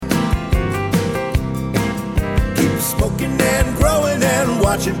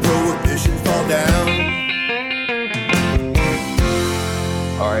watching prohibition fall down.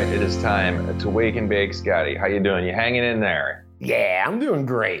 All right, it is time to wake and bake. Scotty, how you doing? You hanging in there? Yeah, I'm doing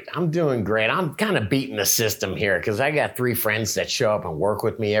great. I'm kind of beating the system here because I got 3 friends that show up and work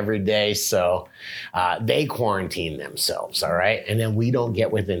with me every day. So they quarantine themselves, all right? And then we don't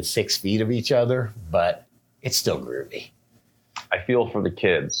get within 6 feet of each other, but it's still groovy. I feel for the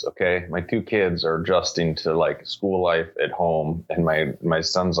kids, okay? My 2 kids are adjusting to like school life at home. And my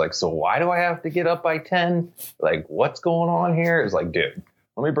son's like, so why do I have to get up by 10? Like, what's going on here? It's like, dude,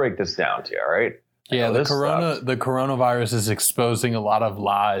 let me break this down to you, all right? Yeah, the coronavirus is exposing a lot of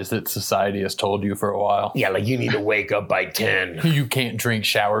lies that society has told you for a while. Yeah, like you need to wake up by 10. You can't drink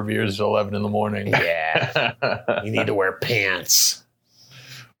shower beers at 11 in the morning. Yeah, you need to wear pants.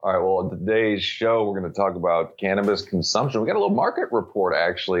 All right, well, in today's show, we're going to talk about cannabis consumption. We got a little market report,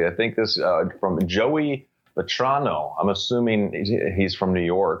 actually. I think this from Joey Vetrano. I'm assuming he's from New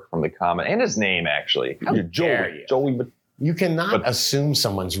York, from the comment, and his name, actually. How dare you? Joey You cannot assume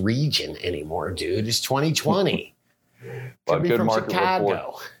someone's region anymore, dude. It's 2020. But good from market Chicago.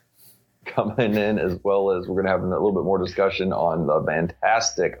 report coming in, as well as we're going to have a little bit more discussion on the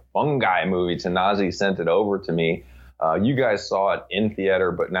fantastic Fungi movie. Tanazi sent it over to me. You guys saw it in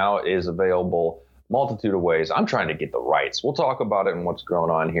theater, but now it is available multitude of ways. I'm trying to get the rights. We'll talk about it and what's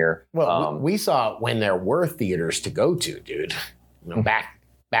going on here. Well, we saw it when there were theaters to go to, dude. You know, back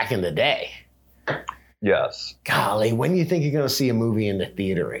in the day. Yes. Golly, when do you think you're going to see a movie in the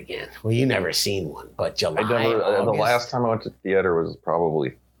theater again? Well, you never seen one, but July, the last time I went to theater was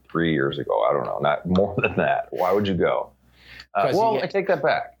probably 3 years ago. I don't know, not more than that. Why would you go? I take that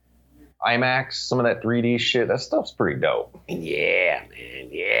back. IMAX, some of that 3D shit, that stuff's pretty dope. Yeah, man,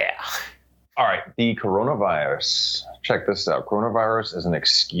 yeah. All right, the coronavirus. Check this out. Coronavirus is an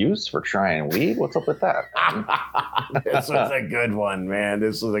excuse for trying weed? What's up with that? This was a good one, man.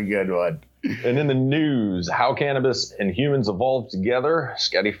 This was a good one. And in the news, how cannabis and humans evolved together.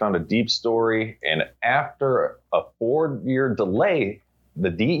 Scotty found a deep story. And after a 4-year delay, the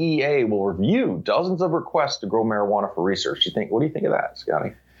DEA will review dozens of requests to grow marijuana for research. What do you think of that,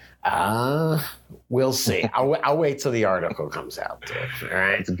 Scotty? We'll see. I'll wait till the article comes out, dude. All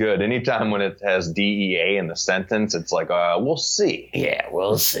right. It's good. Anytime when it has DEA in the sentence, it's like, we'll see. Yeah,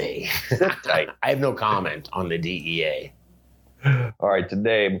 we'll see. Sit tight. I have no comment on the DEA. All right,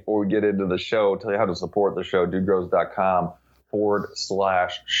 today, before we get into the show, I'll tell you how to support the show,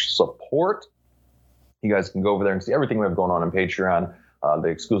 dudegrows.com/support. You guys can go over there and see everything we have going on Patreon, the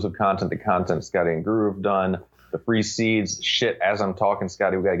exclusive content, the content Scotty and Guru have done, the free seeds. Shit, as I'm talking,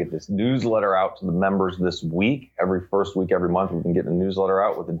 Scotty, we got to get this newsletter out to the members this week. Every first week, every month, we've been getting a newsletter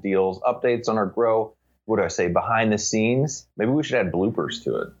out with the deals, updates on our grow. What do I say? Behind the scenes. Maybe we should add bloopers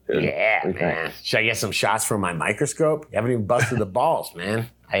to it. Dude. Yeah, man. Should I get some shots from my microscope? You haven't even busted the balls, man.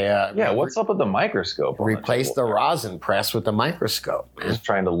 What's up with the microscope? Replace the rosin press with the microscope, man. Just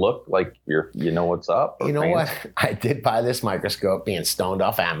trying to look like you know what's up. You know what? I did buy this microscope being stoned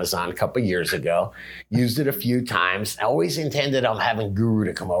off Amazon a couple years ago. Used it a few times. I always intended on having Guru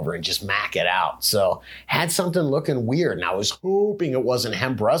to come over and just mac it out. So had something looking weird, and I was hoping it wasn't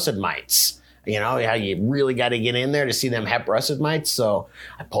hemp russet mites. You know, how you really got to get in there to see them hemp russet mites. So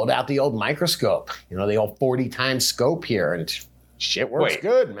I pulled out the old microscope, the old 40 times scope here, and shit works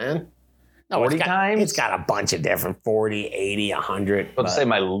good, man. No, 40 times? It's got a bunch of different 40, 80, 100. Let's say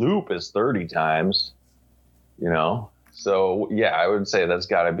my loop is 30 times, So, yeah, I would say that's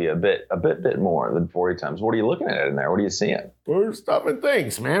got to be a bit more than 40 times. What are you looking at in there? What are you seeing? We're stuff and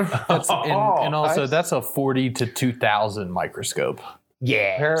things, man. And also, that's a 40 to 2,000 microscope.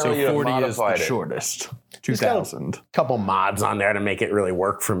 Yeah. So 40 is the shortest. 2,000. A couple mods on there to make it really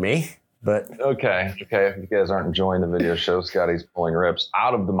work for me. But okay. If you guys aren't enjoying the video show, Scotty's pulling rips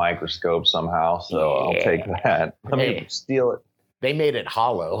out of the microscope somehow. So I'll take that. Let me steal it. They made it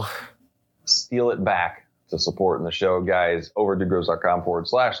hollow. Steal it back to supporting the show, guys. Over at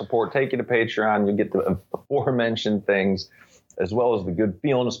dudegrows.com/support. Take you to Patreon. You get the aforementioned things, as well as the good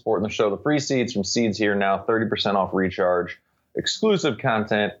feeling of supporting the show. The free seeds from Seeds Here Now, 30% off recharge. Exclusive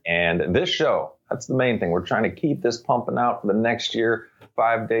content, and this show. That's the main thing. We're trying to keep this pumping out for the next year,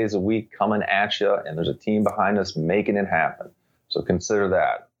 5 days a week coming at you, and there's a team behind us making it happen. So consider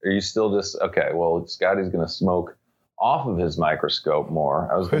that. Are you still just, okay, well, Scotty's going to smoke off of his microscope more.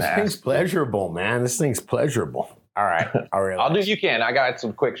 I was going to ask. This thing's pleasurable, man. This thing's pleasurable. All right. I'll do you can. I got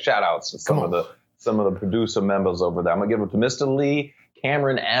some quick shout outs to some of the producer members over there. I'm going to give it to Mr. Lee,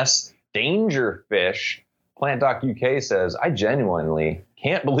 Cameron S., Dangerfish, Plant Doc UK says, I genuinely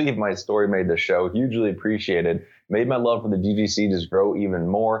can't believe my story made the show. Hugely appreciated. Made my love for the DGC just grow even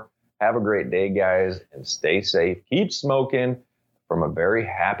more. Have a great day, guys, and stay safe. Keep smoking. from a very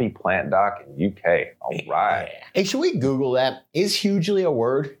happy plant doc in UK. All right. Yeah. Hey, should we Google that? Is hugely a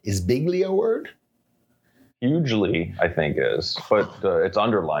word? Is bigly a word? Hugely, I think is, but it's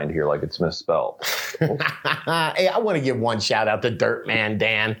underlined here like it's misspelled. Hey, I want to give one shout out to Dirtman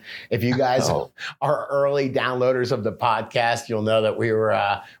Dan. If you guys are early downloaders of the podcast, you'll know that we were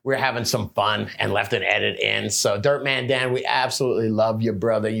having some fun and left an edit in. So Dirtman Dan, we absolutely love you,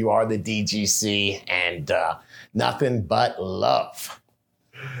 brother. You are the DGC, and nothing but love.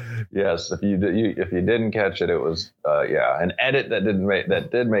 Yes, if you didn't catch it, it was an edit that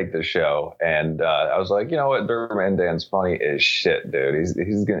did make the show, and I was like, you know what, Dirtman Dan's funny as shit, dude.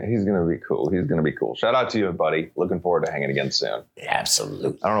 He's gonna be cool. He's gonna be cool. Shout out to you, buddy. Looking forward to hanging again soon.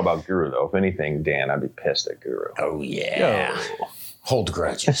 Absolutely. I don't know about Guru though. If anything, Dan, I'd be pissed at Guru. Oh yeah. Yo. Hold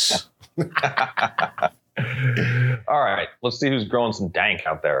grudges. All right, let's see who's growing some dank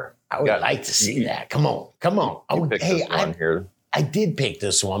out there. I would like to see that. Come on. Oh, hey, here. I did pick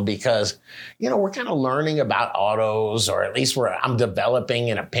this one because, we're kind of learning about autos, or at least I'm developing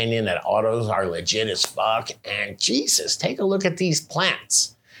an opinion that autos are legit as fuck. And Jesus, take a look at these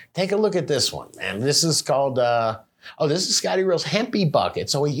plants. Take a look at this one, man. This is called, this is Scotty Real's Hempy Bucket.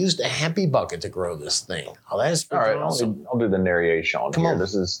 So he used a Hempy Bucket to grow this thing. Oh, that is freaking awesome. I'll do the narration on here.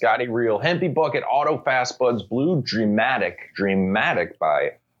 This is Scotty Real Hempy Bucket Auto Fast Buds Blue Dreamatic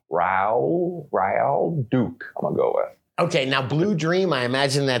by Raoul Duke. I'm going to go with. Okay, now Blue Dream, I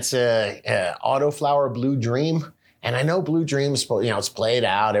imagine that's a Autoflower Blue Dream. And I know Blue Dream's, it's played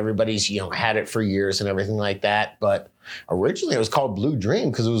out. Everybody's, had it for years and everything like that. But originally it was called Blue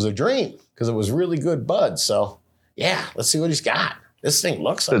Dream because it was a dream, because it was really good buds. So, yeah, let's see what he's got. This thing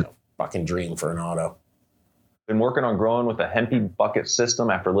looks like a fucking dream for an auto. Been working on growing with a Hempy Bucket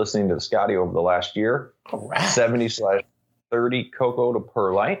system after listening to Scotty over the last year. All right. 70/30 cocoa to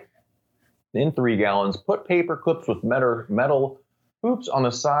perlite. In 3 gallons, put paper clips with metal hoops on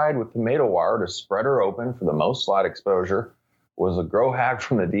the side with tomato wire to spread her open for the most slide exposure. Was a grow hack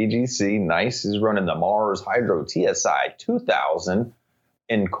from the DGC. Nice. He's running the Mars Hydro TSI 2000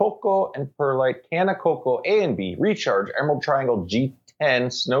 in cocoa and perlite, Canna Cocoa A and B, Recharge, Emerald Triangle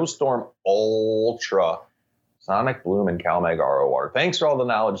G10, Snowstorm Ultra, Sonic Bloom, and CalMag RO water. Thanks for all the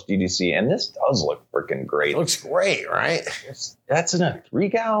knowledge, DGC. And this does look freaking great. It looks great, right? That's in a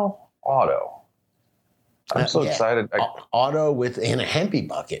 3-gallon auto. I'm so excited. Auto within a Hempy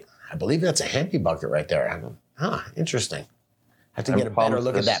Bucket. I believe that's a Hempy Bucket right there. Interesting. I have to get a better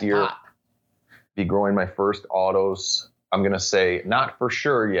look at that pot. Be growing my first autos. I'm going to say not for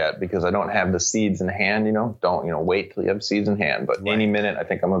sure yet because I don't have the seeds in hand, Don't, wait till you have seeds in hand. But any minute, I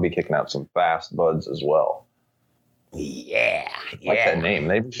think I'm going to be kicking out some fast buds as well. Yeah. I like that name.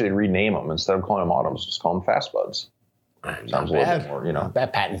 Maybe should rename them instead of calling them autos. Just call them fast buds. Sounds a little bit more, Not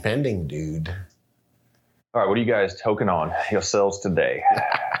bad. Patent pending, dude. All right, what are you guys token on yourselves today?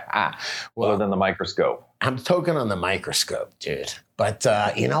 Other than the microscope. I'm token on the microscope, dude. But,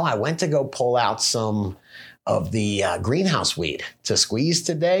 I went to go pull out some of the greenhouse weed to squeeze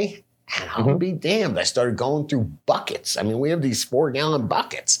today. And I'll be damned. I started going through buckets. I mean, we have these 4-gallon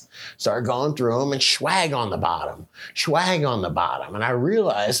buckets. Started going through them and swag on the bottom. And I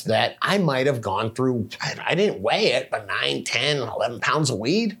realized that I might have gone through, I didn't weigh it, but 9, 10, 11 pounds of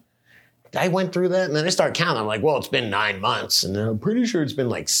weed. I went through that and then I started counting. I'm like, well, it's been 9 months. And then I'm pretty sure it's been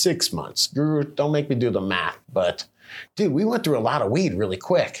like 6 months. Guru, don't make me do the math. But dude, we went through a lot of weed really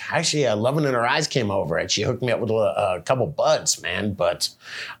quick. Actually, Loving in Her Eyes came over and she hooked me up with a couple buds, man. But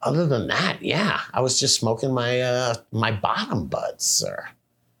other than that, yeah, I was just smoking my my bottom buds, sir.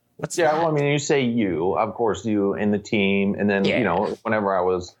 What's that? Well, I mean, you say you, of course, you and the team. And then, whenever I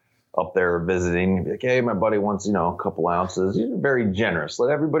was up there visiting, like, hey, my buddy wants, a couple ounces. You're very generous.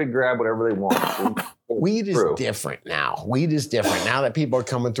 Let everybody grab whatever they want. Weed is different now. Weed is different now that people are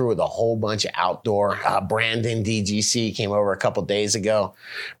coming through with a whole bunch of outdoor. Brandon DGC came over a couple days ago,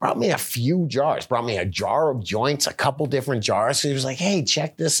 brought me a few jars, brought me a jar of joints, a couple different jars. So he was like, hey,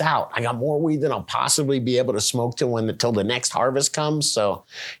 check this out. I got more weed than I'll possibly be able to smoke till the next harvest comes. So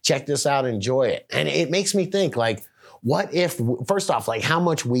check this out, enjoy it. And it makes me think, like, what if, first off, like, how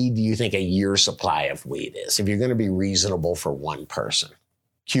much weed do you think a year's supply of weed is if you're going to be reasonable for one person?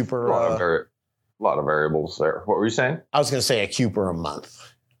 Cooper? A lot of variables there. What were you saying? I was going to say a Cooper a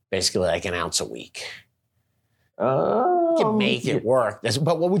month, basically like an ounce a week. You can make it work.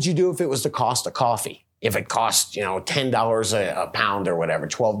 But what would you do if it was the cost of coffee? If it cost, $10 a pound or whatever,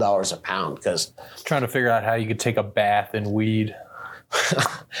 $12 a pound? Because trying to figure out how you could take a bath in weed.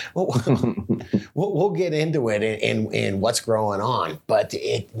 We'll get into it in what's growing on, but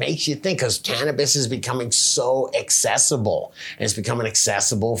it makes you think because cannabis is becoming so accessible, and it's becoming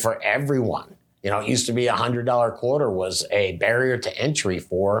accessible for everyone. It used to be $100 quarter was a barrier to entry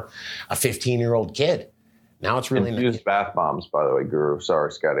for a 15-year-old kid. Now it's really infused bath bombs, by the way, Guru.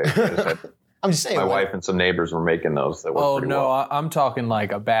 Sorry, Scotty. I'm just saying. My wife and some neighbors were making those. That worked pretty well. I'm talking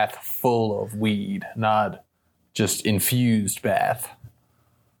like a bath full of weed, not just infused bath.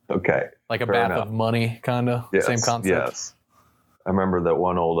 Okay. Like a bath of money, kind of. Yes, same concept. Yes. I remember that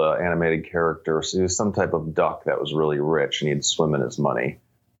one old animated character. So he was some type of duck that was really rich and he'd swim in his money.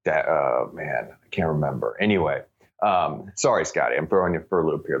 Man, I can't remember. Anyway, sorry, Scotty. I'm throwing you for a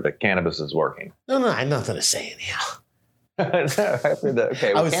loop here. The cannabis is working. No, I have nothing to say anyhow.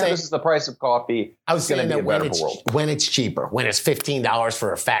 Okay, well, cannabis is the price of coffee. I was saying that when it's cheaper, when it's $15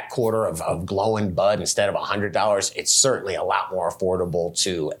 for a fat quarter of glowing bud instead of $100, it's certainly a lot more affordable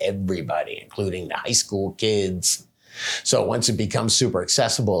to everybody, including the high school kids. So once it becomes super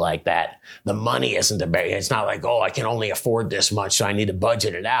accessible like that, the money isn't a barrier. It's not like, I can only afford this much, so I need to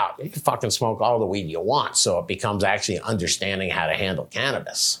budget it out. You can fucking smoke all the weed you want. So it becomes actually understanding how to handle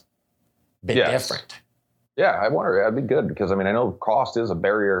cannabis. Bit different. Yeah, I wonder. That'd be good because, I know cost is a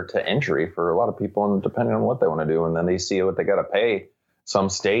barrier to entry for a lot of people, and depending on what they want to do. And then they see what they got to pay. Some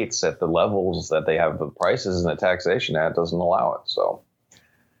states at the levels that they have the prices and the taxation at doesn't allow it. So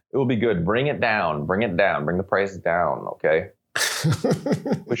it will be good. Bring it down. Bring the price down. Okay.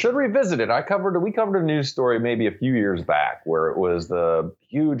 We should revisit it. We covered a news story maybe a few years back where it was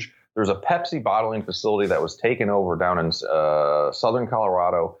there's a Pepsi bottling facility that was taken over down in southern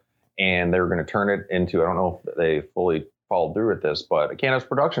Colorado. And they were going to turn it into, I don't know if they fully followed through with this, but a cannabis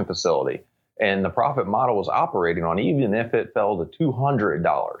production facility. And the profit model was operating on, even if it fell to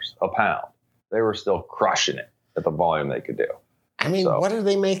 $200 a pound, they were still crushing it at the volume they could do. What do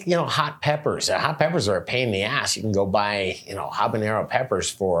they make, hot peppers? Hot peppers are a pain in the ass. You can go buy, habanero peppers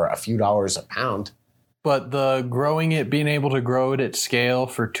for a few dollars a pound. But being able to grow it at scale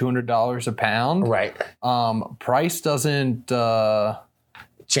for $200 a pound. Right. Price doesn't...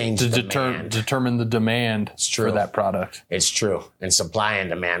 change determine the demand for that product. It's true. And supply and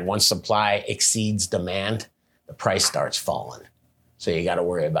demand. Once supply exceeds demand, the price starts falling. So you got to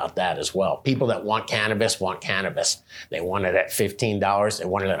worry about that as well. People that want cannabis. They want it at $15. They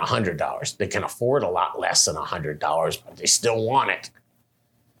want it at $100. They can afford a lot less than $100, but they still want it.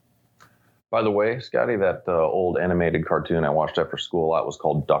 By the way, Scotty, that old animated cartoon I watched after school a lot was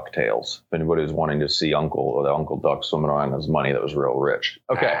called DuckTales. If anybody was wanting to see Uncle Duck swimming around in his money that was real rich.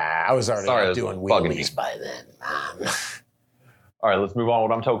 Okay. I was already doing wheelies by then. All right, let's move on.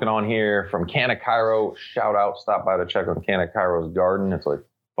 What I'm toking on here from Canna Cairo. Shout out. Stop by to check on Canna Cairo's garden. It's a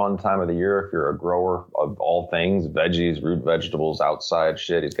fun time of the year if you're a grower of all things, veggies, root vegetables, outside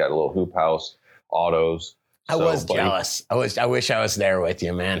shit. He's got a little hoop house, autos. I was jealous. I wish I was there with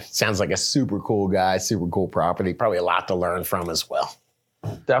you, man. Sounds like a super cool guy, super cool property. Probably a lot to learn from as well.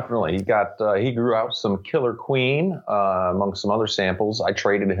 Definitely. He grew out some Killer Queen among some other samples. I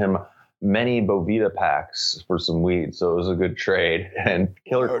traded him many Bovita packs for some weed, so it was a good trade. And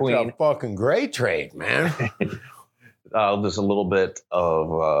Killer Queen. It's a fucking great trade, man. Just a little bit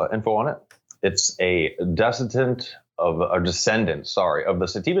of info on it. It's a descendant of the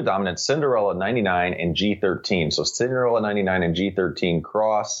sativa dominant Cinderella 99 and G13. So Cinderella 99 and G13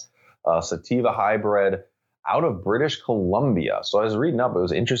 cross sativa hybrid out of British Columbia. So I was reading up, it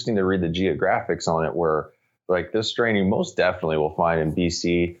was interesting to read the geographics on it, where this strain you most definitely will find in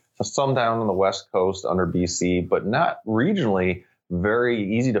BC, some down on the West Coast under BC, but not regionally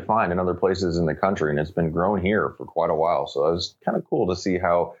very easy to find in other places in the country. And it's been grown here for quite a while. So it was kind of cool to see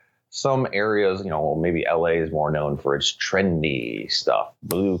how some areas, maybe LA is more known for its trendy stuff,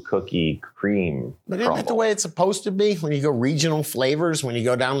 blue cookie cream. But isn't that the way it's supposed to be? When you go regional flavors, when you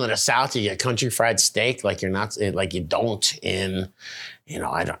go down to the South, you get country fried steak like you don't in,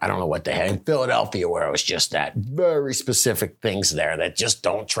 I don't know what the hell. In Philadelphia, where it was just that very specific things there that just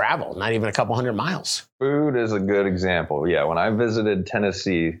don't travel, not even a couple 100 miles. Food is a good example. Yeah, when I visited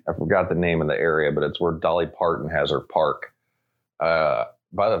Tennessee, I forgot the name of the area, but it's where Dolly Parton has her park.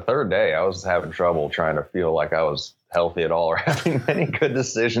 By the third day, I was having trouble trying to feel like I was healthy at all or having many good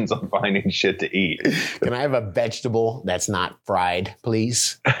decisions on finding shit to eat. Can I have a vegetable that's not fried,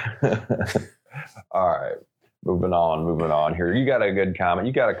 please? All right. Moving on here. You got a good comment.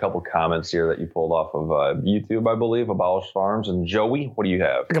 You got a couple comments here that you pulled off of YouTube, I believe, Abolish Farms. And Joey, what do you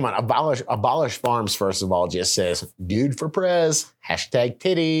have? Come on, Abolish Farms, first of all, just says, dude for prez,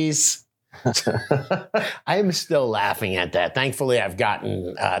 #titties. I am still laughing at that. Thankfully, I've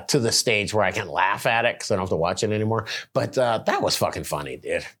gotten to the stage where I can laugh at it because I don't have to watch it anymore. But that was fucking funny,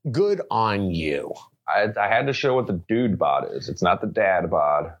 dude. Good on you. I had to show what the dude bod is. It's not the dad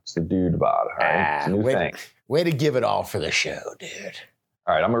bod. It's the dude bod. All right? It's a new thing. Way to give it all for the show, dude.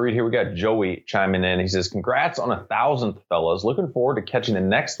 All right, I'm going to read here. We got Joey chiming in. He says, congrats on 1,000th, fellas. Looking forward to catching the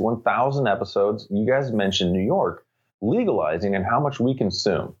next 1,000 episodes. You guys mentioned New York legalizing and how much we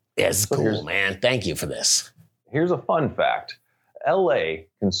consume. Yeah, it's cool, man. Thank you for this. Here's a fun fact. LA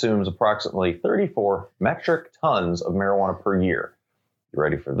consumes approximately 34 metric tons of marijuana per year. You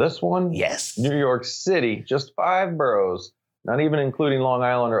ready for this one? Yes. New York City, just 5 boroughs, not even including Long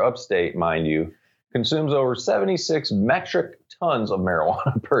Island or upstate, mind you, consumes over 76 metric tons of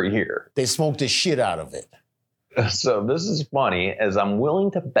marijuana per year. They smoke the shit out of it. So this is funny, as I'm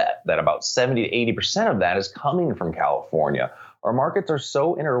willing to bet that about 70 to 80% of that is coming from California. Our markets are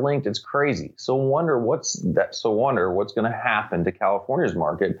so interlinked, it's crazy. So wonder what's going to happen to California's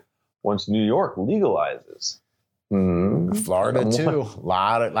market once New York legalizes. Florida too. A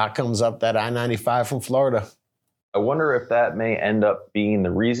lot comes up that I-95 from Florida. I wonder if that may end up being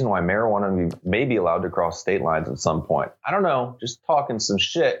the reason why marijuana may be allowed to cross state lines at some point. I don't know, just talking some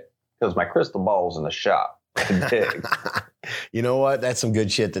shit because my crystal ball's in the shop. You know what? That's some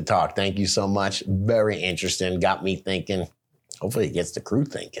good shit to talk. Thank you so much. Very interesting. Got me thinking. Hopefully it gets the crew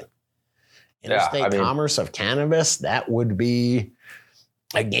thinking. Interstate commerce of cannabis, that would be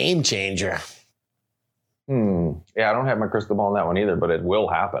a game changer. Yeah, I don't have my crystal ball on that one either, but it will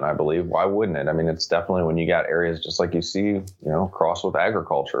happen, I believe. Why wouldn't it? I mean, it's definitely when you got areas just like you see, cross with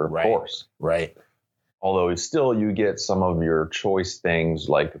agriculture, of course. Right. Although still you get some of your choice things,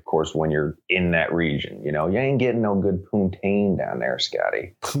 like, of course, when you're in that region, you ain't getting no good poutine down there,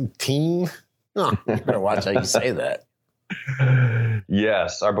 Scotty. Poutine? Oh, you better watch how you say that.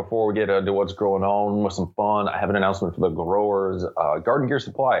 Yes. Before we get into what's going on with some fun, I have an announcement for the growers. Garden Gear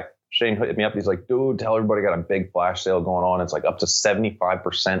Supply. Shane hit me up. He's like, dude, tell everybody got a big flash sale going on. It's like up to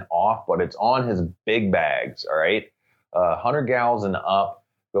 75% off, but it's on his big bags. All right. 100 gallons and up,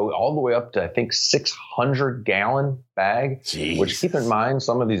 go all the way up to, I think, 600 gallon bag. Jeez. Which, keep in mind,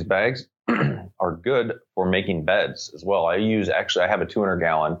 some of these bags are good for making beds as well. I have a 200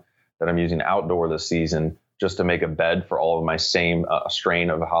 gallon that I'm using outdoor this season just to make a bed for all of my same strain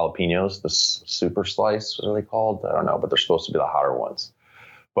of jalapenos, the super slice. What are they called? I don't know, but they're supposed to be the hotter ones.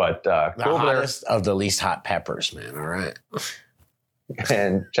 But the hottest of the least hot peppers, man. All right.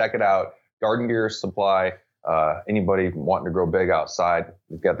 And check it out. Garden Gear Supply. Anybody wanting to grow big outside,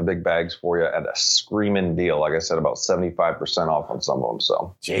 we've got the big bags for you at a screaming deal. Like I said, about 75% off on some of them.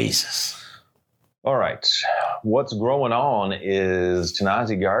 So Jesus. All right. What's growing on is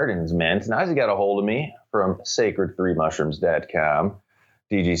Tanazi Gardens, man. Tanazi got a hold of me from sacred3mushrooms.com.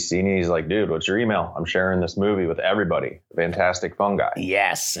 DGC, and he's like, dude, what's your email? I'm sharing this movie with everybody. Fantastic Fungi.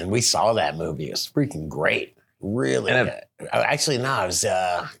 Yes, and we saw that movie. It was freaking great. Really good. Actually, no, it was... You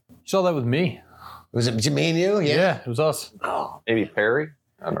saw that with me. Was it me and you? Yeah, it was us. Oh. Maybe Perry?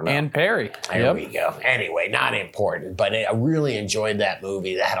 I don't know. And Perry. There we go. Anyway, not important, but I really enjoyed that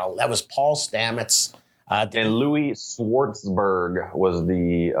movie. That was Paul Stamets. And Louis Schwartzberg was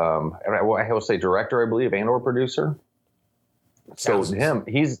the, I will say director, I believe, and or producer. So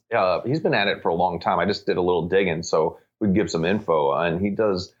he's been at it for a long time. I just did a little digging, so we can give some info. And he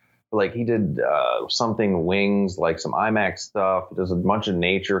did something wings, like some IMAX stuff. He does a bunch of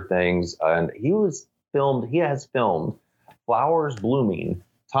nature things, and he has filmed flowers blooming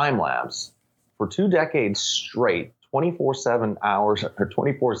time lapse for 2 decades straight, 24/7 hours or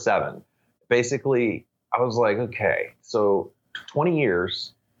 24/7. Basically, I was like, okay, so 20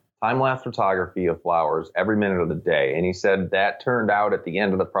 years. Time-lapse photography of flowers every minute of the day. And he said that turned out at the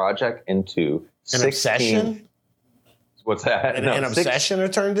end of the project into an obsession? What's that? An obsession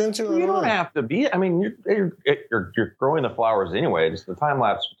it turned into? You don't have to be. I mean, you're growing the flowers anyway. It's the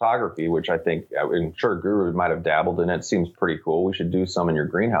time-lapse photography, which I'm sure Guru might have dabbled in it. Seems pretty cool. We should do some in your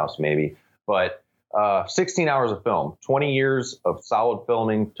greenhouse maybe. But 16 hours of film, 20 years of solid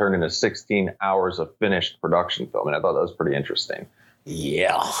filming turned into 16 hours of finished production film. And I thought that was pretty interesting.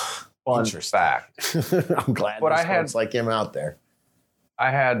 Yeah. Fun fact. I'm glad I had like him out there.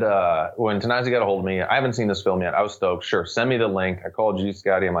 I had, when Tanazi got a hold of me, I haven't seen this film yet. I was stoked. Sure, send me the link. I called G.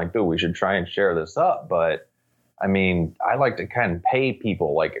 Scotty. I'm like, dude, we should try and share this up. But, I mean, I like to kind of pay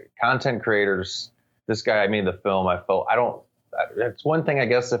people, like content creators. This guy, I made the film. It's one thing, I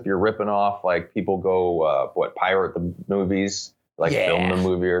guess, if you're ripping off, like people go, pirate the movies. Film the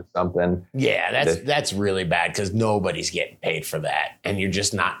movie or something. Yeah, that's really bad because nobody's getting paid for that. And you're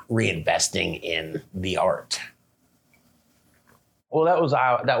just not reinvesting in the art. Well, that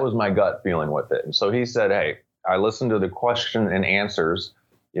was my gut feeling with it. And so he said, hey, I listened to the question and answers,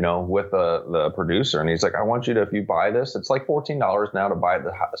 with the producer. And he's like, I want you to, if you buy this, it's like $14 now to buy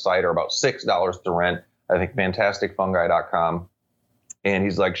the site or about $6 to rent. I think fantasticfungi.com. And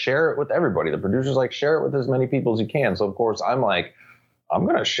he's like, share it with everybody. The producer's like, share it with as many people as you can. So, of course, I'm like, I'm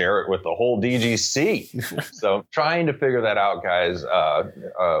going to share it with the whole DGC. So trying to figure that out, guys.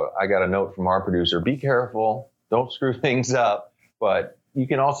 I got a note from our producer. Be careful. Don't screw things up. But you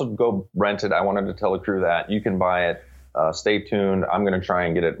can also go rent it. I wanted to tell the crew that. You can buy it. Stay tuned. I'm going to try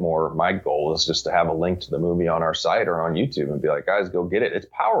and get it more. My goal is just to have a link to the movie on our site or on YouTube and be like, guys, go get it. It's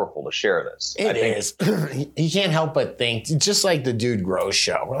powerful to share this. It is. You can't help but think, just like the Dude Grows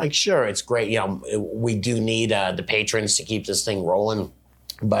show. We're like, sure, it's great. You know, we do need the patrons to keep this thing rolling.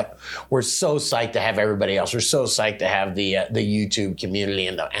 But we're so psyched to have everybody else. We're so psyched to have the YouTube community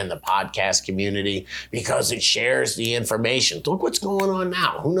and the podcast community because it shares the information. Look what's going on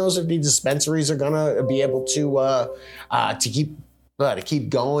now. Who knows if the dispensaries are gonna be able to keep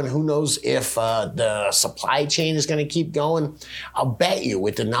going? Who knows if the supply chain is going to keep going? I'll bet you,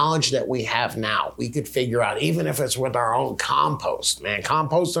 with the knowledge that we have now, we could figure out, even if it's with our own compost,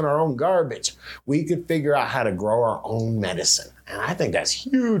 composting our own garbage, we could figure out how to grow our own medicine. And I think that's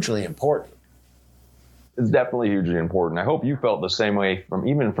hugely important. It's definitely hugely important. I hope you felt the same way from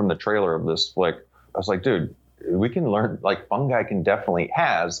the trailer of this flick. I was like, dude, we can learn, like fungi can definitely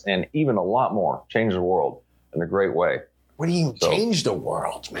and even a lot more, change the world in a great way. What do you change the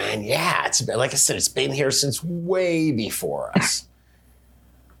world, man? Yeah, it's been, like I said, it's been here since way before us.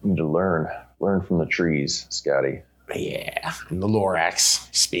 You need to learn from the trees, Scotty. Yeah, and the Lorax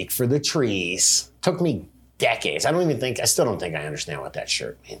speak for the trees. Took me decades. I still don't think I understand what that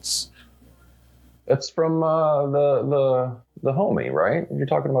shirt means. That's from the homie, right? You're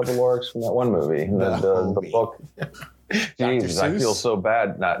talking about the Lorax from that one movie, the book. Jeez, I feel so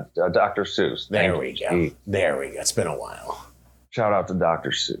bad. Not Dr. Seuss. There we go. It's been a while. Shout out to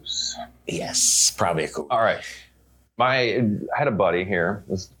Dr. Seuss. Yes, probably cool. All right. I had a buddy here.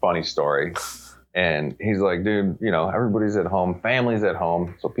 This is a funny story. And he's like, dude, everybody's at home, family's at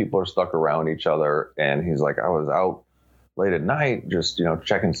home. So people are stuck around each other. And he's like, I was out late at night, just,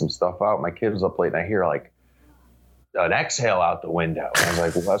 checking some stuff out. My kid was up late and I hear like an exhale out the window. And I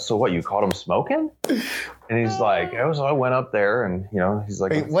was like, well, so what, you caught him smoking? And he's like, I went up there and, he's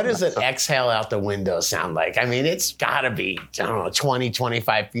like, wait, what does an exhale out the window sound like? I mean, it's got to be, 20,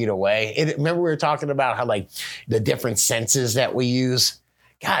 25 feet away. Remember we were talking about how like the different senses that we use?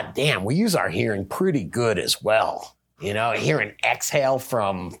 God damn, we use our hearing pretty good as well. Hear an exhale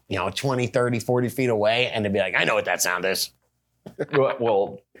from, 20, 30, 40 feet away and to be like, I know what that sound is.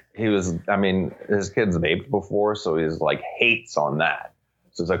 Well, his kids vaped before, so he's like hates on that.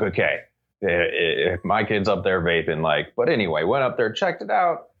 So it's like, okay, if my kid's up there vaping, but anyway, went up there, checked it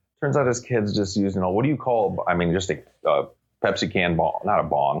out. Turns out his kid's just using, what do you call, just a Pepsi can bong, not a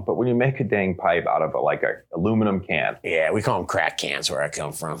bong, but when you make a dang pipe out of a aluminum can. Yeah, we call them crack cans where I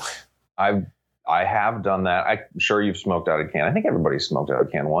come from. I have done that. I'm sure you've smoked out a can. I think everybody's smoked out a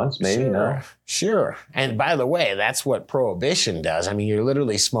can once, maybe. Sure. And by the way, that's what Prohibition does. I mean, you're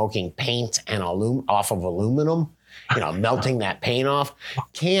literally smoking paint and off of aluminum. Melting that paint off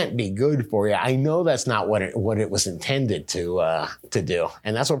can't be good for you. I know that's not what it was intended to do,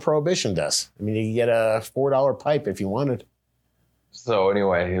 and that's what Prohibition does. I mean, you can get a $4 pipe if you wanted. So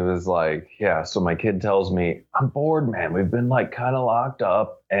anyway, he was like, yeah, so my kid tells me, I'm bored, man. We've been kind of locked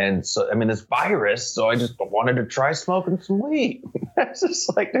up. And so, this virus. So I just wanted to try smoking some weed. That's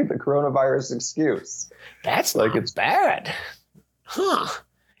just like the coronavirus excuse. That's it's bad. Huh.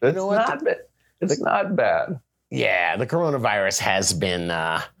 It's not bad. It's not bad. Yeah, the coronavirus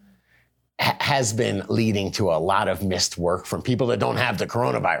has been leading to a lot of missed work from people that don't have the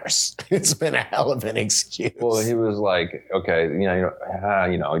coronavirus. It's been a hell of an excuse. Well, he was like, okay,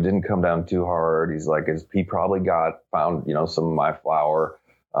 it didn't come down too hard. He's like, he probably found, some of my flour.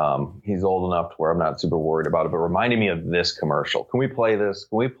 He's old enough to where I'm not super worried about it, but reminding me of this commercial. Can we play this?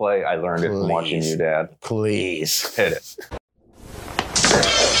 Can we play? I learned it from watching you, Dad. Please. Hit it.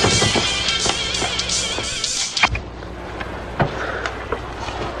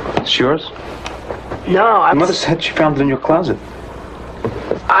 It's yours? No, Your mother said she found it in your closet.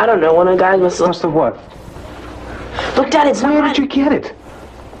 I don't know. One of the guys must have... Must have what? Look, Dad, it's not... Where did you get it?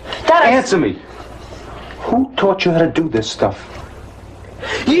 Dad, Answer me. Who taught you how to do this stuff?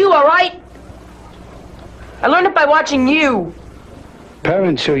 You, all right? I learned it by watching you.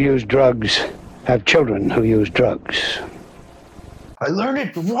 Parents who use drugs have children who use drugs. I learned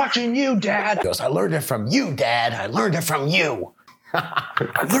it from watching you, Dad. He goes, I learned it from you, Dad. I learned it from you.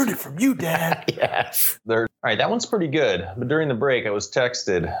 I learned it from you, Dad. Yes. All right, that one's pretty good. But during the break, I was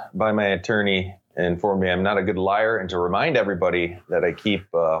texted by my attorney and informed me I'm not a good liar and to remind everybody that I keep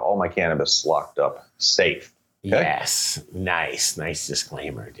all my cannabis locked up safe. Okay? Yes. Nice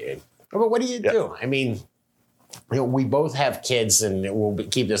disclaimer, dude. But what do you do? I mean, we both have kids, and we'll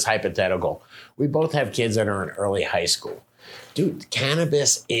keep this hypothetical. We both have kids that are in early high school. Dude,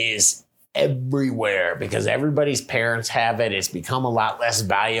 cannabis is everywhere because everybody's parents have it. It's become a lot less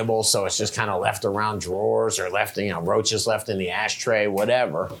valuable, so it's just kind of left around drawers or left, roaches left in the ashtray,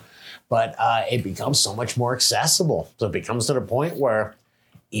 whatever. But it becomes so much more accessible. So it becomes to the point where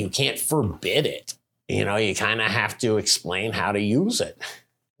you can't forbid it. You kind of have to explain how to use it.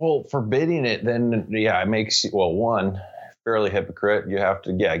 Well, forbidding it, then, it makes you, one, fairly hypocrite. You have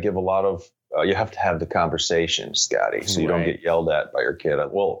to, give a lot of, you have to have the conversation, Scotty, so you don't get yelled at by your kid.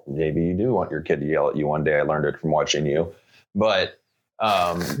 Well, maybe you do want your kid to yell at you one day. I learned it from watching you. But,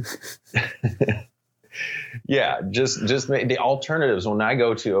 just make the alternatives. When I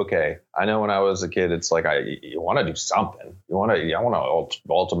go to, I know when I was a kid, it's like you want to do something. I want to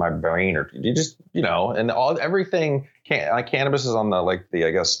alter my brain, or you just, and everything. Cannabis is on the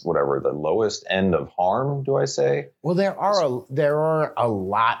lowest end of harm. Do I say? Well, there are a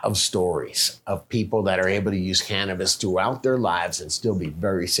lot of stories of people that are able to use cannabis throughout their lives and still be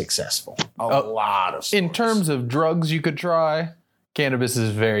very successful. A lot of stories. In terms of drugs you could try, cannabis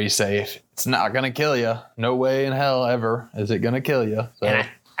is very safe. It's not going to kill you. No way in hell ever is it going to kill you. So.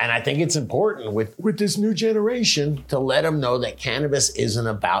 And I think it's important with this new generation to let them know that cannabis isn't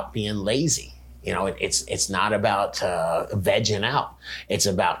about being lazy. It's not about vegging out. It's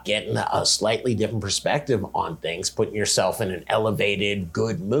about getting a slightly different perspective on things, putting yourself in an elevated,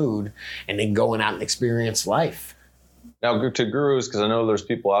 good mood, and then going out and experience life. Now, to gurus, because I know there's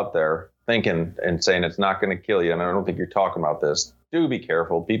people out there thinking and saying it's not going to kill you, and I don't think you're talking about this. Do be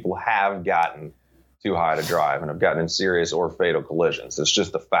careful. People have too high to drive and have gotten in serious or fatal collisions. It's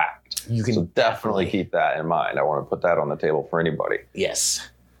just a fact. So definitely keep that in mind. I want to put that on the table for anybody. Yes.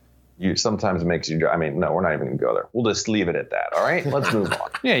 Sometimes it makes you drive. I mean, no, we're not even going to go there. We'll just leave it at that. All right, let's move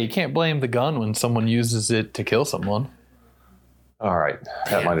on. Yeah, you can't blame the gun when someone uses it to kill someone. All right,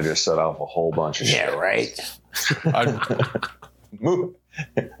 that might have just set off a whole bunch of shit. Yeah, right.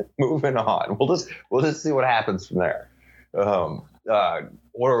 Moving on. We'll just see what happens from there.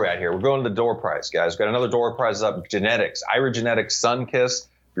 What are we at here? We're going to the door prize, guys. We've got another door prize up. Genetics, Ira Genetics Sunkiss.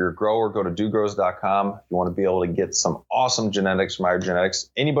 If you're a grower, go to dogrows.com. If you want to be able to get some awesome genetics from Ira Genetics,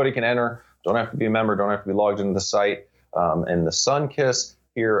 anybody can enter. Don't have to be a member. Don't have to be logged into the site. And the Sunkiss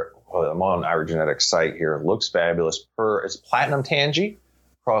here, I'm on Ira Genetics site here. Looks fabulous. It's platinum tangy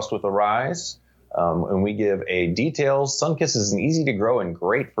crossed with a rise. And we give details. Sunkiss is an easy to grow and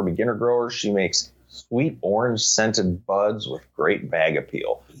great for beginner growers. She makes sweet orange scented buds with great bag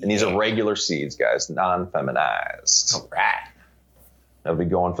appeal. And these are regular seeds, guys, non-feminized. All right. That'll be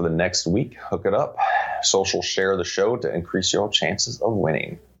going for the next week. Hook it up. Social share the show to increase your chances of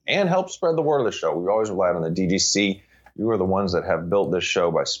winning and help spread the word of the show. We've always relied on the DGC. You are the ones that have built this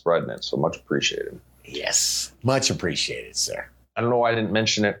show by spreading it. So much appreciated. Yes. Much appreciated, sir. I don't know why I didn't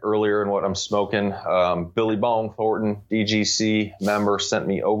mention it earlier in what I'm smoking. Billy Bone Thornton, DGC member, sent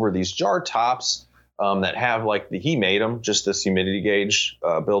me over these jar tops that have he made them, just this humidity gauge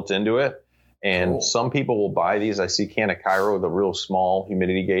built into it. And cool. Some people will buy these. I see Canna Cairo, the real small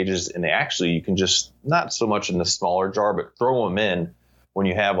humidity gauges, and you can just, not so much in the smaller jar, but throw them in when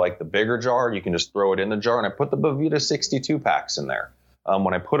you have the bigger jar. You can just throw it in the jar. And I put the Bovita 62 packs in there.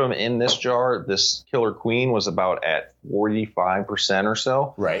 When I put them in this jar, this Killer Queen was about at 45% or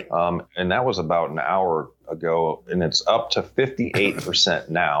so. Right. And that was about an hour ago, and it's up to 58%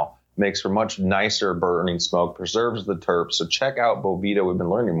 now. Makes for much nicer burning smoke, preserves the terps. So check out Bovita. We've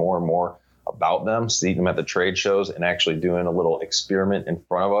been learning more and more about them, seeing them at the trade shows, and actually doing a little experiment in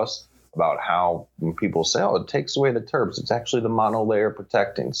front of us about how when people say, it takes away the terps, it's actually the monolayer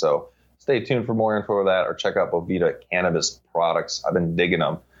protecting. So stay tuned for more info of that, or check out Bovita Cannabis Products. I've been digging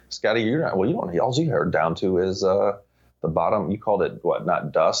them. Scotty, all you heard down to is the bottom. You called it what?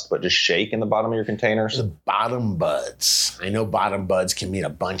 Not dust, but just shake in the bottom of your containers? The bottom buds. I know bottom buds can mean a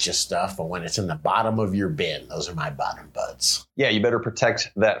bunch of stuff, but when it's in the bottom of your bin, those are my bottom buds. Yeah, you better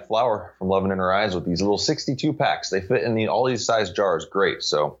protect that flower from loving in her eyes with these little 62 packs. They fit in all these size jars. Great.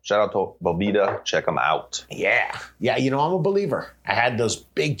 So shout out to Bovita. Check them out. Yeah. Yeah, I'm a believer. I had those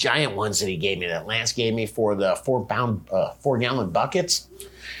big giant ones that he gave me, that Lance gave me for the 4-gallon buckets.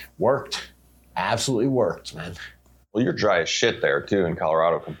 Worked. Absolutely worked, man. Well, you're dry as shit there, too, in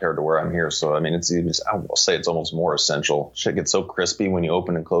Colorado compared to where I'm here. So, I mean, I will say it's almost more essential. Shit gets so crispy when you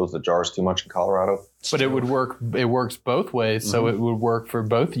open and close the jars too much in Colorado. But it would work. It works both ways. Mm-hmm. So it would work for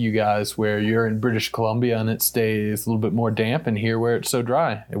both of you guys, where you're in British Columbia and it stays a little bit more damp, and here where it's so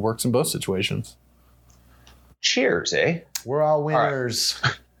dry. It works in both situations. Cheers, eh? We're all winners.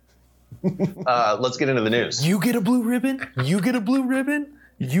 Right. Let's get into the news. You get a blue ribbon? You get a blue ribbon?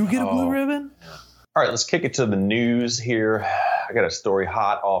 You get a blue ribbon? All right, let's kick it to the news here. I got a story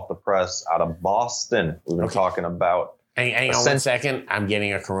hot off the press out of Boston. We've been talking about Hang on 1 second. I'm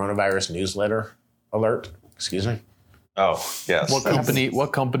getting a coronavirus newsletter alert. Excuse me. Oh, yes.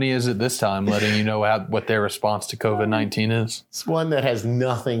 What company is it this time letting you know what their response to COVID-19 is? It's one that has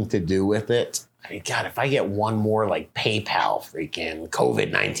nothing to do with it. I mean, God, if I get one more like PayPal freaking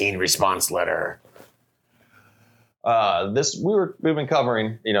COVID-19 response letter. We've been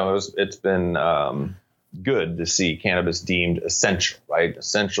covering, it's been good to see cannabis deemed essential, right?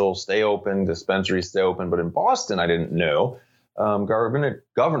 Essential, stay open, dispensaries stay open. But in Boston, I didn't know.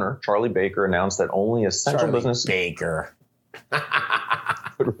 Governor Charlie Baker announced that only essential business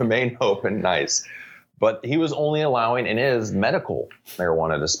would remain open. Nice. But he was only allowing in his medical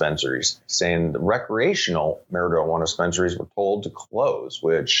marijuana dispensaries, saying the recreational marijuana dispensaries were told to close,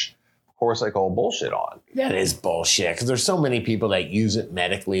 which, of course, I call bullshit on. That is bullshit, because there's so many people that use it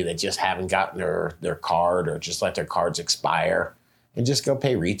medically that just haven't gotten their card or just let their cards expire and just go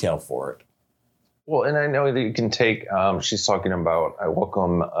pay retail for it. Well, and I know that you can take, she's talking about, I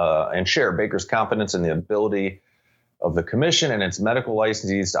welcome and share Baker's confidence in the ability of the commission and its medical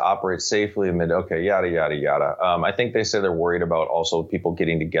licensees to operate safely amid, yada, yada, yada. I think they say they're worried about also people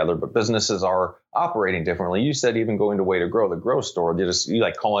getting together, but businesses are operating differently. You said even going to Way to Grow, the grow store, you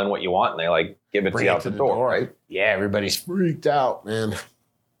like call in what you want and they like give it to you out the door, right? Yeah, everybody's freaked out, man.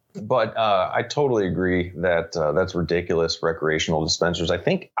 But I totally agree that that's ridiculous. Recreational dispensaries. I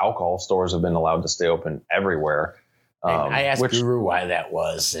think alcohol stores have been allowed to stay open everywhere. I asked Guru why that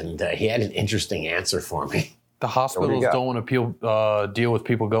was, and he had an interesting answer for me. The hospitals don't want to deal with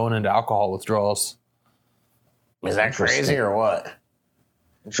people going into alcohol withdrawals. Is that crazy or what?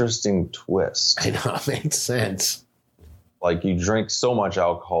 Interesting twist. I know, it makes sense. Like you drink so much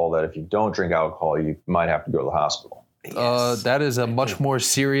alcohol that if you don't drink alcohol, you might have to go to the hospital. Yes. That is a much more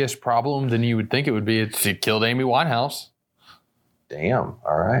serious problem than you would think it would be. It killed Amy Winehouse. Damn.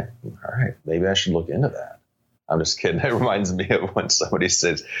 All right. Maybe I should look into that. I'm just kidding. It reminds me of when somebody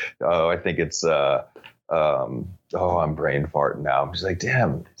says, I think it's, I'm brain farting now. I'm just like,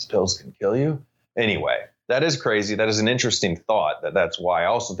 damn, these pills can kill you. Anyway, that is crazy. That is an interesting thought. That's why I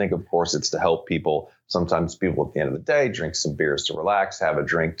also think, of course, it's to help people. Sometimes people at the end of the day drink some beers to relax, have a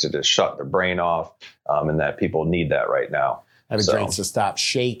drink to just shut their brain off, and that people need that right now. Have a drink to stop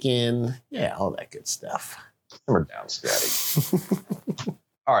shaking. Yeah, all that good stuff. Simmer down, Scotty.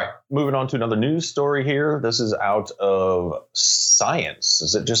 All right, moving on to another news story here. This is out of Science.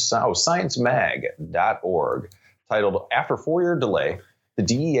 Is it just sciencemag.org, titled "After 4-Year Delay, the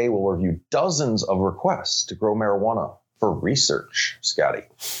DEA will review dozens of requests to grow marijuana for research." Scotty.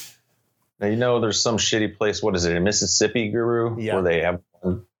 Now, there's some shitty place. What is it, in Mississippi, Guru? Yeah. Where they have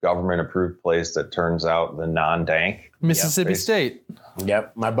one government-approved place that turns out the non-dank. Mississippi State.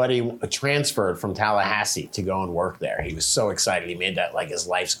 Yep. My buddy transferred from Tallahassee to go and work there. He was so excited. He made that like his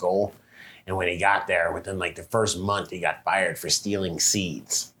life's goal. And when he got there, within like the first month, he got fired for stealing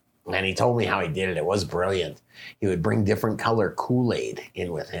seeds. And he told me how he did it. It was brilliant. He would bring different color Kool-Aid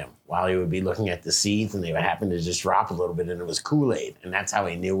in with him while he would be looking at the seeds, and they would happen to just drop a little bit, and it was Kool-Aid. And that's how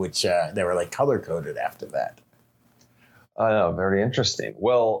he knew which they were like color-coded after that. Very interesting.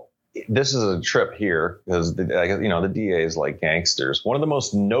 Well, this is a trip here because, the DA is like gangsters. One of the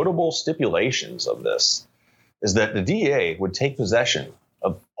most notable stipulations of this is that the DA would take possession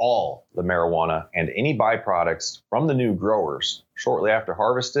of all the marijuana and any byproducts from the new growers shortly after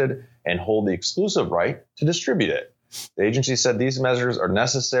harvested and hold the exclusive right to distribute it. The agency said these measures are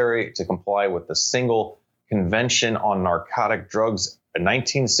necessary to comply with the Single Convention on Narcotic Drugs, a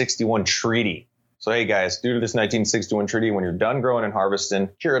 1961 treaty. So, hey, guys, due to this 1961 treaty, when you're done growing and harvesting,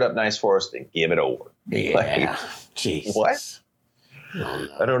 cure it up nice for us, then give it over. Yeah. Jesus. What?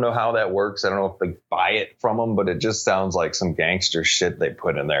 I don't know how that works. I don't know if they buy it from them, but it just sounds like some gangster shit they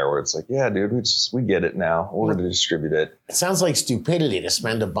put in there where it's like, yeah, dude, we get it now. We're going to distribute it. It sounds like stupidity to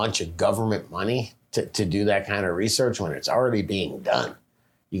spend a bunch of government money to do that kind of research when it's already being done.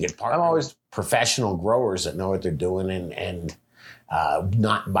 You get partner with professional growers that know what they're doing and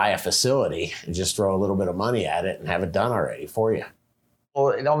not buy a facility and just throw a little bit of money at it and have it done already for you.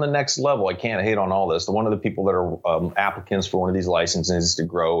 Well, on the next level, I can't hate on all this. One of the people that are applicants for one of these licenses to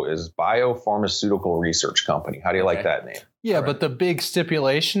grow is Biopharmaceutical Research Company. How do you like that name? Yeah, but the big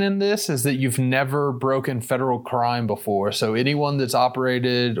stipulation in this is that you've never broken federal crime before. So anyone that's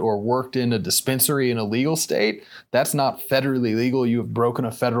operated or worked in a dispensary in a legal state, that's not federally legal. You have broken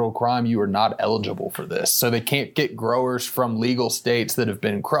a federal crime. You are not eligible for this. So they can't get growers from legal states that have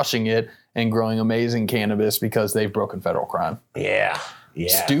been crushing it and growing amazing cannabis because they've broken federal crime. Yeah.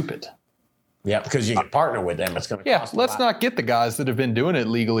 Stupid. Yeah, because you can partner with them. It's going to cost let's not get the guys that have been doing it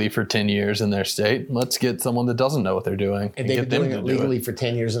legally for 10 years in their state. Let's get someone that doesn't know what they're doing. And they've been doing it legally for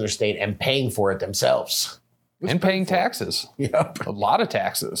 10 years in their state and paying for it themselves. And paying taxes. Yep. A lot of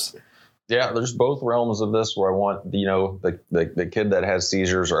taxes. Yeah, there's both realms of this where I want, the kid that has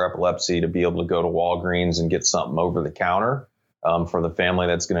seizures or epilepsy to be able to go to Walgreens and get something over the counter for the family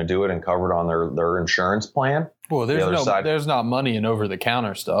that's going to do it and covered on their insurance plan. Well, there's not money in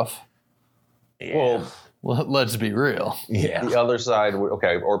over-the-counter stuff. Yeah. Well, let's be real. Yeah. The other side,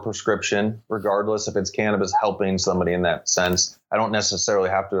 or prescription, regardless if it's cannabis helping somebody in that sense. I don't necessarily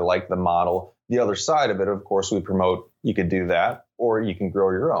have to like the model. The other side of it, of course, we promote you could do that or you can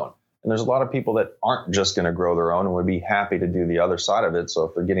grow your own. And there's a lot of people that aren't just going to grow their own and would be happy to do the other side of it. So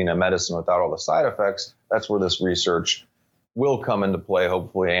if they're getting a medicine without all the side effects, that's where this research will come into play,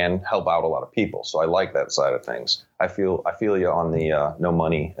 hopefully, and help out a lot of people. So I like that side of things. I feel you on the no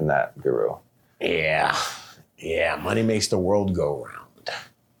money in that, Guru. Yeah. Yeah. Money makes the world go round.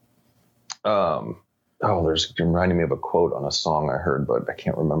 There's reminding me of a quote on a song I heard, but I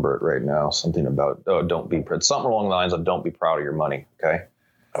can't remember it right now. Something about, something along the lines of don't be proud of your money. Okay.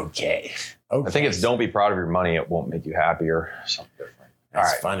 Okay. I think it's don't be proud of your money. It won't make you happier. Something different.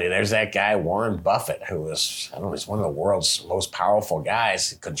 That's funny. There's that guy, Warren Buffett, who is, he's one of the world's most powerful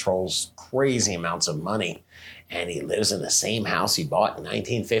guys. He controls crazy amounts of money. And he lives in the same house he bought in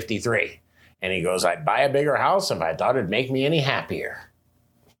 1953. And he goes, I'd buy a bigger house if I thought it'd make me any happier.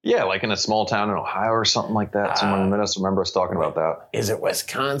 Yeah, like in a small town in Ohio or something like that. Someone in the minutes remember us talking about that. Is it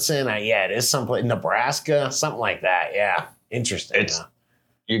Wisconsin? Yeah, it is someplace, Nebraska, something like that. Yeah, interesting.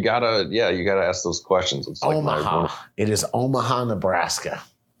 You gotta ask those questions. It's like Omaha. It is Omaha, Nebraska.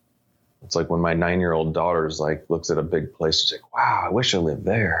 It's like when my 9-year-old daughter's looks at a big place, she's like, wow, I wish I lived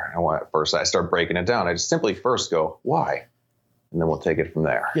there. I start breaking it down. I just simply first go, why? And then we'll take it from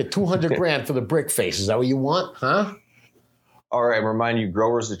there. Yeah, $200,000 for the brick face. Is that what you want? Huh? All right. I remind you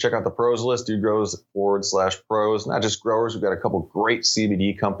growers to check out the pros list, dudegrows.com/pros. Not just growers. We've got a couple great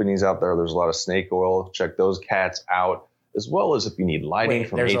CBD companies out there. There's a lot of snake oil. Check those cats out. As well as if you need lighting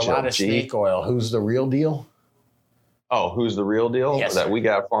from HLG. There's a lot of snake oil. Who's the real deal? Oh, who's the real deal? Yes, that sir. we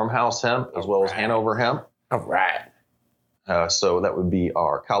got Farmhouse Hemp as well as Hanover Hemp. All right. So that would be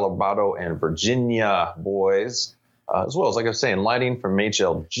our Colorado and Virginia boys. As well as, like I was saying, lighting from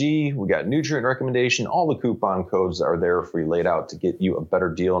HLG. We got nutrient recommendation. All the coupon codes are there for you laid out to get you a better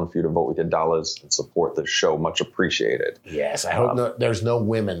deal and for you to vote with your dollars and support the show. Much appreciated. Yes, I hope there's no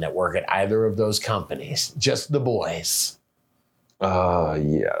women that work at either of those companies. Just the boys.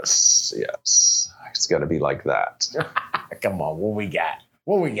 Yes. It's got to be like that. Come on, what we got?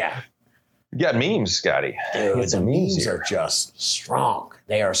 You got memes, Scotty. Dude, the memes are just strong.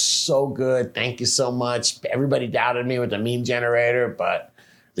 They are so good. Thank you so much. Everybody doubted me with the meme generator, but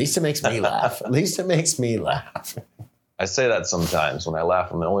at least it makes me laugh. I say that sometimes. When I laugh,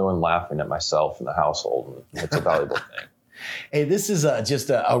 I'm the only one laughing at myself in the household. It's a valuable thing. Hey, this is just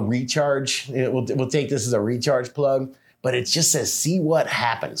a recharge. We'll take this as a recharge plug. But it just says, see what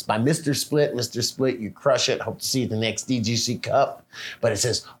happens by Mr. Split. Mr. Split, you crush it. Hope to see you at the next DGC Cup. But it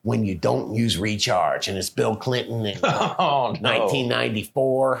says, when you don't use recharge. And it's Bill Clinton in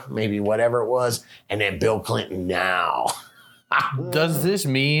 1994, maybe whatever it was. And then Bill Clinton now. Does this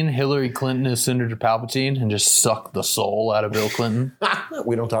mean Hillary Clinton is Senator Palpatine and just suck the soul out of Bill Clinton?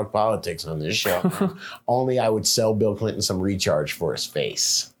 We don't talk politics on this show. Only I would sell Bill Clinton some recharge for his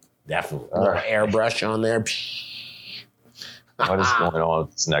face. Definitely. A little airbrush on there. What is going on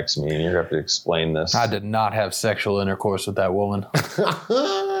with this next meeting? You're going to have to explain this. I did not have sexual intercourse with that woman.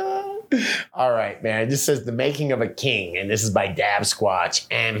 All right, man. This says The Making of a King, and this is by Dab Squatch.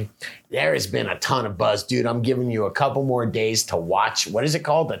 And there has been a ton of buzz. Dude, I'm giving you a couple more days to watch. What is it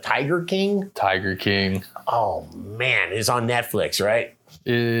called? The Tiger King? Tiger King. Oh, man. It's on Netflix, right?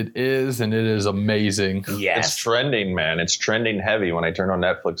 It is, and it is amazing. Yes. It's trending, man. It's trending heavy. When I turned on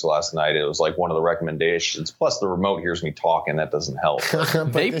Netflix last night, it was like one of the recommendations. Plus, the remote hears me talking. That doesn't help.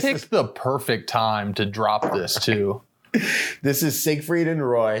 They picked the perfect time to drop this, too. This is Siegfried and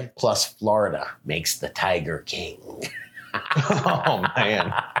Roy plus Florida makes the Tiger King. Oh,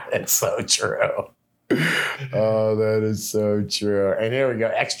 man. It's so true. Oh, that is so true. And here we go.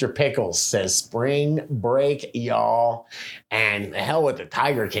 Extra Pickles says spring break, y'all. And the hell with the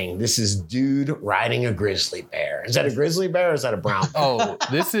Tiger King. This is dude riding a grizzly bear. Is that a grizzly bear or is that a brown bear? Oh,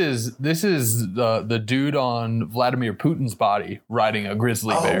 this is the dude on Vladimir Putin's body riding a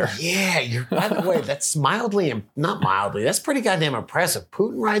grizzly bear. Yeah. By the way, that's not mildly. That's pretty goddamn impressive.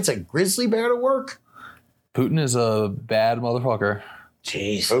 Putin rides a grizzly bear to work? Putin is a bad motherfucker.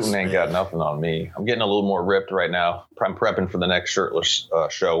 Jesus, Putin ain't got nothing on me. I'm getting a little more ripped right now. I'm prepping for the next shirtless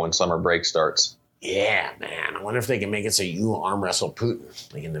show when summer break starts. Yeah, man. I wonder if they can make it so you arm wrestle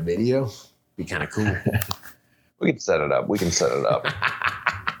Putin, like in the video. Be kind of cool. We can set it up.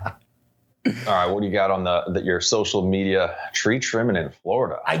 All right, what do you got on your social media tree trimming in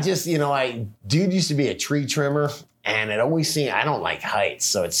Florida? I just, dude used to be a tree trimmer, and it always seemed, I don't like heights,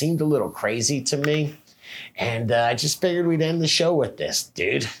 so it seemed a little crazy to me. And I just figured we'd end the show with this,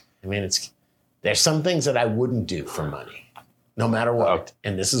 dude. I mean, there's some things that I wouldn't do for money, no matter what.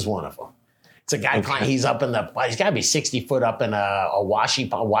 And this is one of them. It's a guy, he's up in he's got to be 60 foot up in a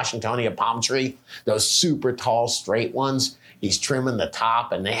Washingtonia palm tree, those super tall, straight ones. He's trimming the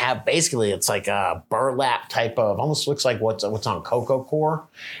top, and they have basically, it's like a burlap type of, almost looks like what's on coco core.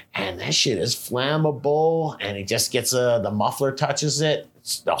 And that shit is flammable, and he just gets, the muffler touches it.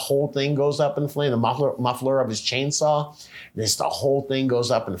 The whole thing goes up in flames. The muffler of his chainsaw, the whole thing goes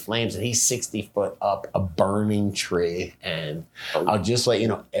up in flames, and he's 60 foot up a burning tree. And I'll just let you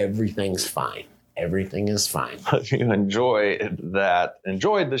know, everything's fine. Everything is fine. You enjoyed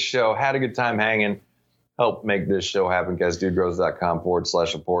the show, had a good time hanging. Help make this show happen, guys.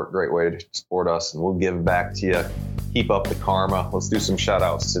 DudeGrows.com/support. Great way to support us, and we'll give back to you. Keep up the karma. Let's do some shout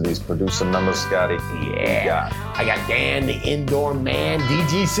outs to these producer members, Scotty. Yeah. I got Dan, the Indoor Man,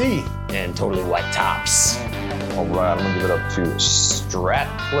 DGC, and Totally White Tops. All right, I'm going to give it up to Strat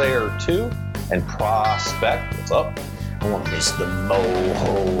Player 2 and Prospect. What's up? I want Mr.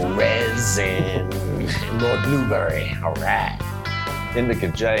 Moho Resin and Lord Blueberry. All right. Indica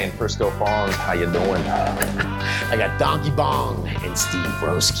J and Frisco Farms, how you doing? I got Donkey Bong and Steve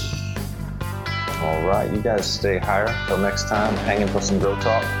Broski. All right, you guys stay higher. Till next time, hanging for some grow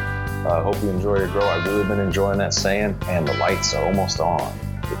talk. Hope you enjoy your grow. I've really been enjoying that sand, and the lights are almost on.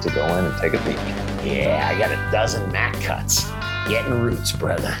 Get to go in and take a peek. Yeah, I got a dozen mat cuts. Getting roots,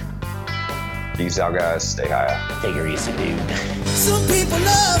 brother. Peace out, guys. Stay higher. Take her easy, dude. Some people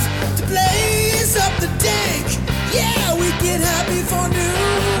love to blaze up the dank. Yeah, we get happy for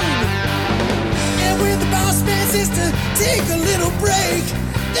noon. And when the boss man says to take a little break,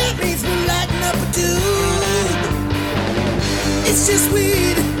 that means we're lighting up a tube. It's just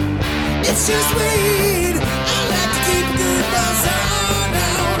weed. It's just weed. I like to keep a good buzz on.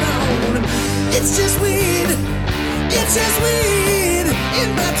 It's just weed. It's just weed.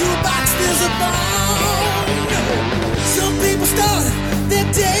 In my toolbox there's a bone. Some people start their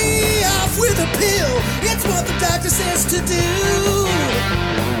day off with a pill. It's what the doctor says to do.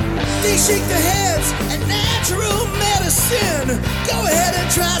 They shake their heads at natural medicine. Go ahead and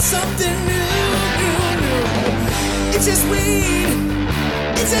try something new. It's just weed.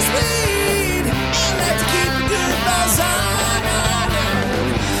 It's just weed. I like to keep a good buzz on.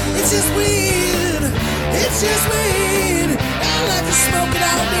 It's just weed. It's just weed. I like to smoke it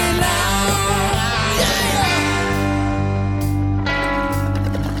all day long. Yeah.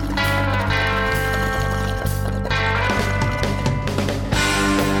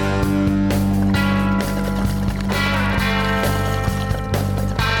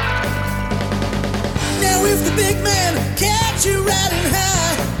 If the big man catch you riding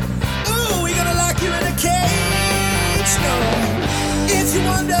high, ooh, we gonna lock you in a cage. No, if you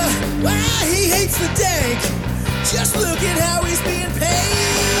wonder why he hates the dank, just look